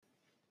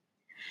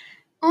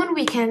On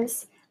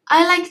weekends,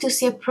 I like to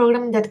see a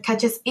program that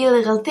catches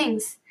illegal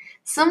things.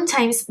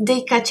 Sometimes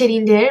they catch it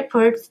in the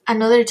airport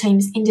and other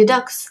times in the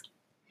docks.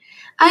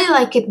 I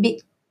like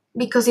it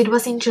because it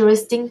was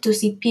interesting to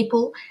see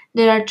people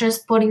that are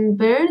transporting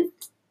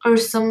birds or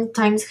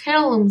sometimes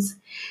heirlooms.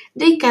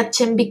 They catch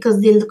them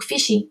because they look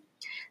fishy.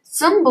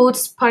 Some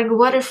boats park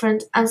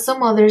waterfront and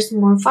some others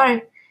more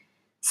far.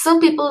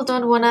 Some people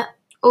don't want to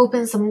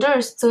open some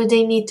doors, so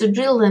they need to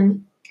drill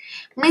them.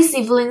 My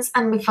siblings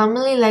and my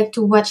family like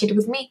to watch it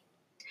with me.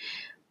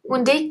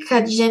 When they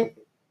catch them,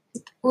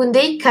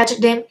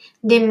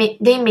 they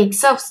make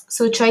sops,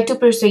 so try to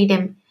persuade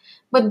them,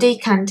 but they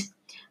can't.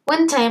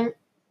 One time,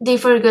 they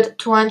forgot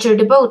to anchor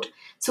the boat,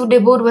 so the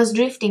boat was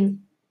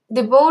drifting.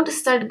 The boat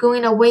started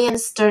going away and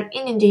started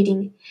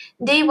inundating.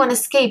 They want to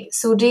escape,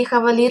 so they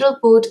have a little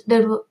boat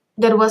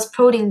that was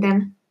prodding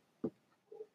them.